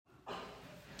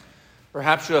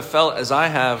Perhaps you have felt, as I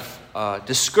have,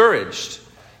 discouraged,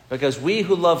 because we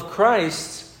who love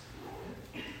Christ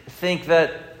think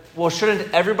that, well,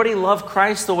 shouldn't everybody love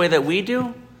Christ the way that we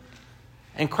do?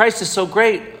 And Christ is so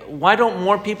great. Why don't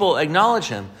more people acknowledge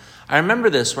him? I remember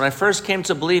this. When I first came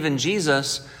to believe in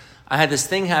Jesus, I had this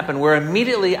thing happen where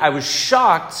immediately I was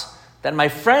shocked that my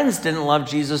friends didn't love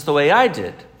Jesus the way I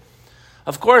did.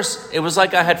 Of course, it was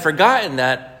like I had forgotten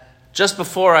that just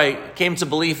before I came to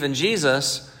believe in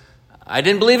Jesus, I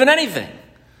didn't believe in anything.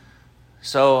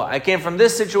 So I came from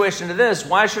this situation to this.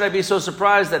 Why should I be so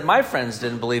surprised that my friends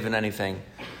didn't believe in anything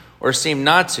or seemed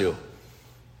not to?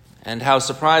 And how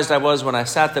surprised I was when I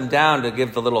sat them down to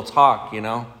give the little talk,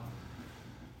 All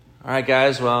right,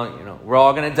 guys, well, we're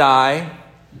all going to die.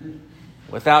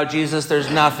 Without Jesus,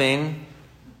 there's nothing.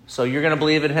 So you're going to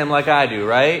believe in him like I do,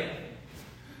 right?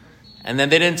 And then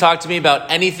they didn't talk to me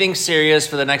about anything serious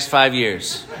for the next 5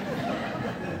 years.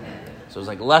 So it was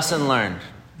like lesson learned.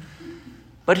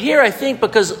 But here I think,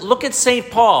 because look at St.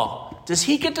 Paul. Does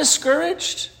he get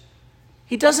discouraged?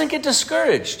 He doesn't get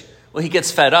discouraged. Well, he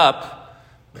gets fed up,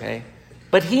 okay?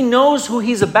 But he knows who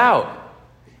he's about.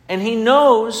 And he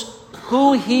knows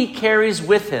who he carries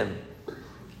with him.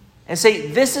 And say,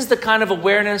 this is the kind of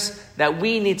awareness that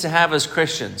we need to have as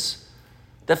Christians.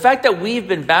 The fact that we've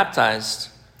been baptized,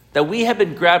 that we have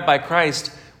been grabbed by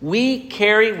Christ, we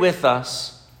carry with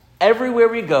us everywhere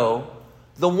we go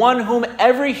the one whom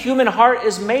every human heart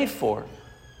is made for.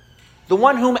 The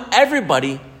one whom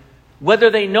everybody,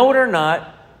 whether they know it or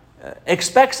not,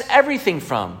 expects everything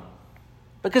from.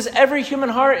 Because every human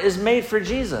heart is made for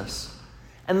Jesus.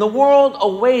 And the world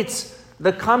awaits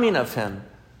the coming of him.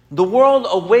 The world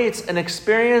awaits an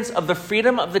experience of the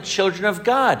freedom of the children of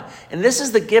God. And this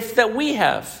is the gift that we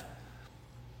have.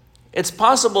 It's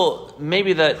possible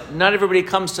maybe that not everybody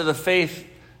comes to the faith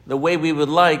the way we would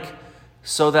like,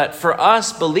 so that for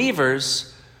us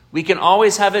believers, we can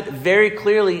always have it very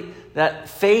clearly that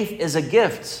faith is a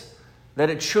gift,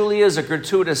 that it truly is a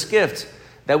gratuitous gift,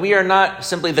 that we are not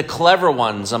simply the clever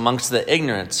ones amongst the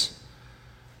ignorant,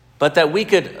 but that we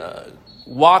could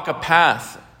walk a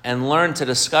path and learn to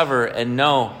discover and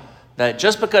know that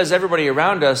just because everybody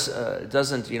around us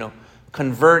doesn't,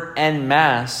 convert en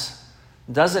masse,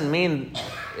 doesn't mean,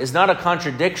 is not a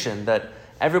contradiction that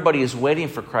everybody is waiting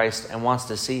for Christ and wants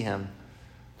to see him.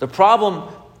 The problem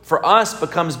for us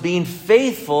becomes being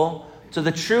faithful to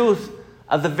the truth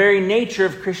of the very nature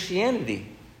of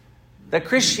Christianity. That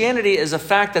Christianity is a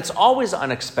fact that's always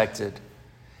unexpected.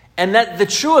 And that the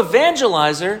true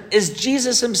evangelizer is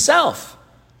Jesus himself,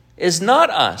 is not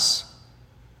us.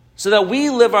 So that we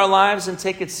live our lives and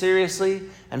take it seriously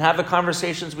and have the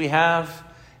conversations we have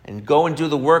and go and do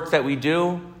the work that we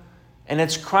do. And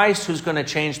it's Christ who's going to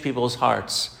change people's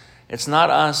hearts. It's not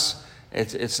us.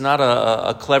 It's not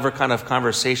a clever kind of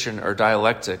conversation or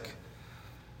dialectic.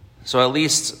 So at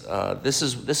least this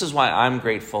is why I'm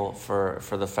grateful for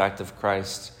the fact of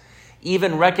Christ.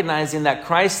 Even recognizing that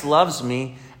Christ loves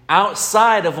me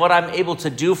outside of what I'm able to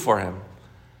do for him.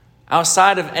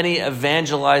 Outside of any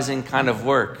evangelizing kind of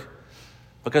work.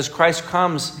 Because Christ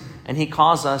comes and he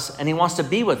calls us and he wants to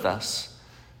be with us.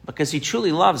 Because he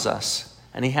truly loves us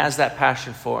and he has that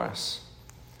passion for us.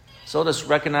 So let's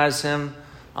recognize him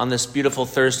on this beautiful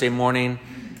Thursday morning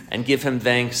and give him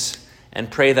thanks and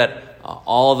pray that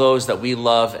all those that we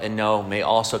love and know may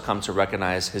also come to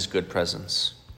recognize his good presence.